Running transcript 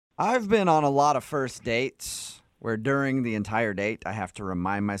I've been on a lot of first dates where during the entire date I have to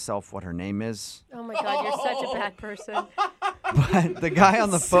remind myself what her name is. Oh my God, you're such a bad person. But the guy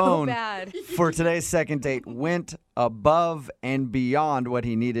on the So phone bad. for today's second date went above and beyond what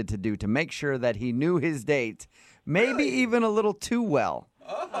he needed to do to make sure that he knew his date, maybe even a little too well.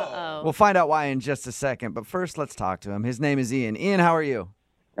 Uh-oh. We'll find out why in just a second, but first let's talk to him. His name is Ian. Ian, how are you?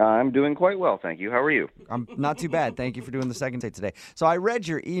 I'm doing quite well, thank you. How are you? I'm not too bad. Thank you for doing the second date today. So I read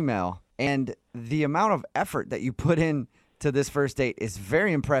your email, and the amount of effort that you put in to this first date is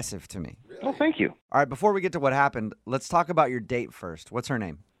very impressive to me. Well, thank you. All right, before we get to what happened, let's talk about your date first. What's her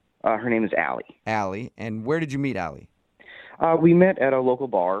name? Her name is Allie. Allie. And where did you meet Allie? We met at a local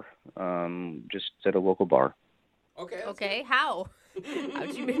bar, just at a local bar. Okay, how?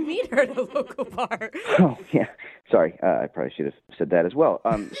 How'd you meet her at a local bar? Oh, yeah. Sorry, I probably should have said that as well.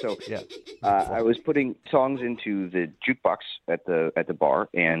 Yeah. I was putting songs into the jukebox at the bar,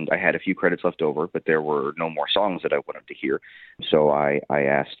 and I had a few credits left over, but there were no more songs that I wanted to hear. So I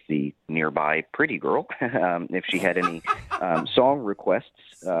asked the nearby pretty girl if she had any song requests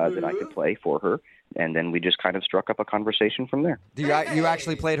that I could play for her, and then we just kind of struck up a conversation from there. You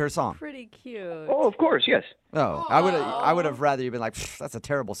actually played her song? Pretty cute. Oh, of course, yes. Oh, I would have rather you been like, that's a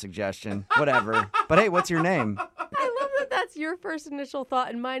terrible suggestion. Whatever. But hey, what's your name? I love that that's your first initial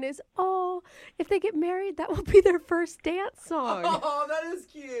thought, and mine is, oh, if they get married, that will be their first dance song. Oh, that is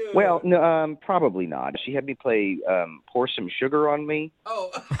cute. Well, no, probably not. She had me play Pour Some Sugar on Me.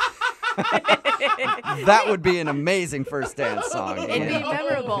 Oh. That would be an amazing first dance song. It'd be Ian.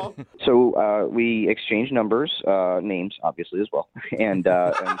 memorable. So we exchanged numbers, names, obviously, as well. And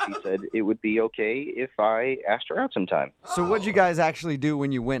she said it would be okay if I asked her out sometime. So what'd you guys actually do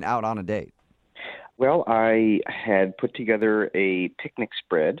when you went out on a date? Well, I had put together a picnic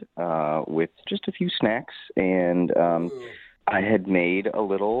spread with just a few snacks, and I had made a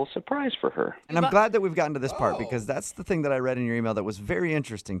little surprise for her. And I'm glad that we've gotten to this part because that's the thing that I read in your email that was very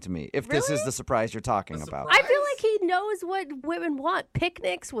interesting to me, if this is the surprise you're talking about. I feel like he knows what women want.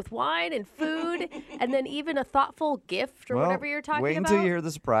 Picnics with wine and food, and then even a thoughtful gift or whatever you're talking wait about. until you hear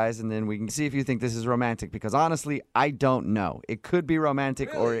the surprise, and then we can see if you think this is romantic, because honestly, I don't know. It could be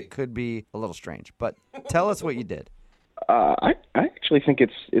romantic or it could be a little strange. But tell us what you did. I actually think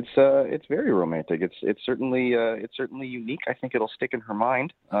it's very romantic. It's certainly unique. I think it'll stick in her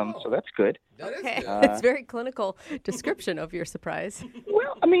mind. So that's good. That is Okay. good. It's a very clinical description of your surprise.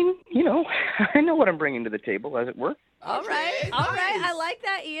 Well, I mean, I know what I'm bringing to the table, as it were. All right. Okay, All right. nice. I like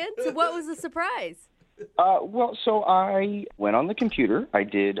that, Ian. So what was the surprise? Well, so I went on the computer. I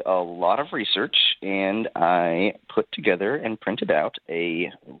did a lot of research, and I put together and printed out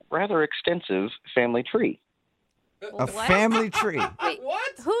a rather extensive family tree. A What? family tree. Wait,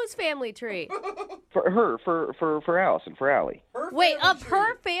 What? whose family tree? For her, for Allison, for Allie. Her Wait, family of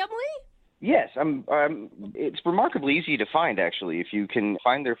her tree. family? Yes, it's remarkably easy to find, actually. If you can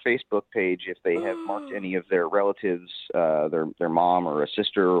find their Facebook page, if they have marked any of their relatives, their mom or a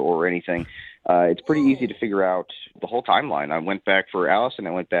sister or anything, it's pretty easy to figure out the whole timeline. I went back for Allison.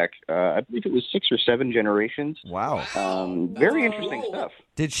 I went back, I believe it was 6 or 7 generations. Wow. Very interesting cool. stuff.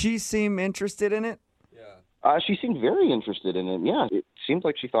 Did she seem interested in it? Yeah. She seemed very interested in it. Yeah, it seemed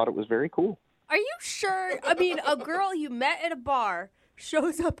like she thought it was very cool. Are you sure? I mean, a girl you met at a bar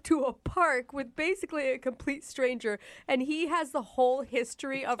shows up to a park with basically a complete stranger, and he has the whole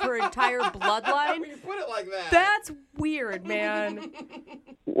history of her entire bloodline. When you put it like that. That's weird, man.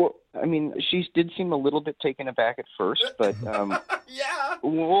 Well, I mean, she did seem a little bit taken aback at first, but Yeah.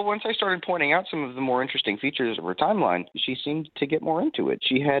 well, once I started pointing out some of the more interesting features of her timeline, she seemed to get more into it.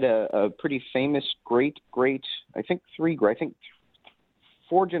 She had a pretty famous great, I think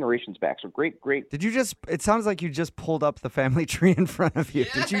 4 generations back. So great. Did you just, it sounds like you just pulled up the family tree in front of you.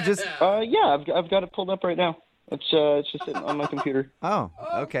 Did you just, Yeah, I've got it pulled up right now. It's just sitting on my computer. oh,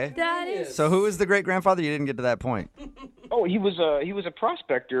 okay. That is. So who is the great-grandfather? You didn't get to that point. Oh, he was a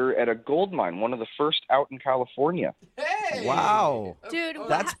prospector at a gold mine, one of the first out in California. Hey. Wow. Dude,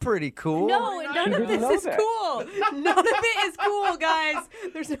 That's pretty cool. no, none of didn't this know is that. cool. None of it is cool, guys.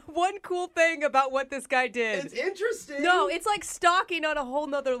 There's one cool thing about what this guy did. It's interesting. No, it's like stalking on a whole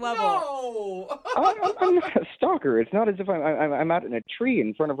nother level. No. I'm not a stalker. It's not as if I'm out in a tree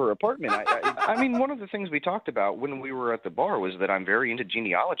in front of her apartment. I mean, one of the things we talked about when we were at the bar was that I'm very into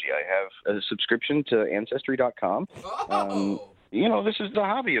genealogy. I have a subscription to Ancestry.com. Oh. This is a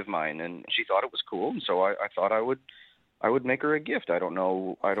hobby of mine, and she thought it was cool, and so I thought I would I would make her a gift. I don't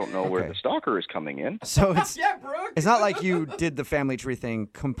know where Okay. the stalker is coming in. So it's Yeah, Brooke. it's not like you did the family tree thing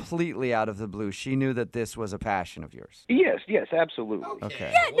completely out of the blue. She knew that this was a passion of yours. Yes, absolutely.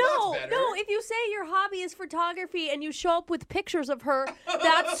 Okay. Yeah, Well, that's better. no. If you say your hobby is photography and you show up with pictures of her,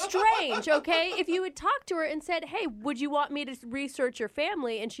 that's strange, okay? If you had talked to her and said, "Hey, would you want me to research your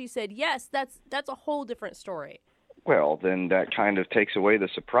family?" and she said yes, that's a whole different story. Well, then that kind of takes away the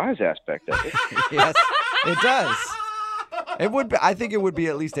surprise aspect of it. Yes, it does. It would be, I think it would be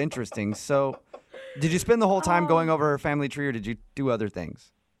at least interesting. So, did you spend the whole time going over her family tree, or did you do other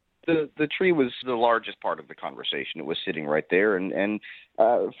things? The tree was the largest part of the conversation. It was sitting right there, and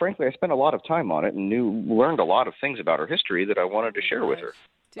frankly, I spent a lot of time on it and learned a lot of things about her history that I wanted to share with her.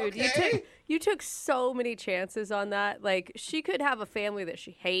 Dude, Okay. you took so many chances on that. Like, she could have a family that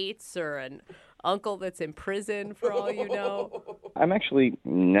she hates or an uncle that's in prison for all you know. I'm actually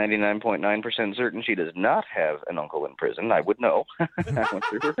 99.9% certain she does not have an uncle in prison. I would know. I went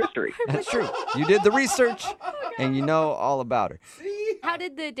through her history. That's true. You did the research, and you know all about her. See? How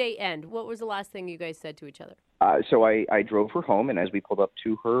did the date end? What was the last thing you guys said to each other? So I drove her home, and as we pulled up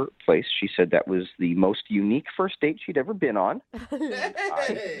to her place, she said that was the most unique first date she'd ever been on.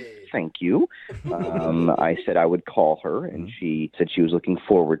 Hey. Thank you. I said I would call her, and she said she was looking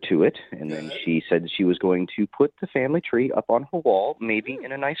forward to it. And then she said she was going to put the family tree up on her wall, maybe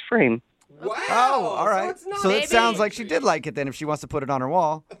in a nice frame. Wow. Oh, all right. So it's not So it Maybe- sounds like she did like it then if she wants to put it on her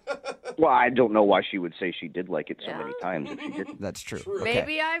wall. Well, I don't know why she would say she did like it so Yeah. many times if she didn't. That's true. True. Okay.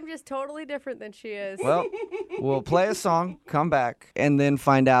 Maybe I'm just totally different than she is. Well, we'll play a song, come back, and then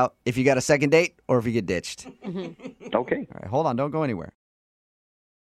find out if you got a second date or if you get ditched. Okay. All right, hold on. Don't go anywhere.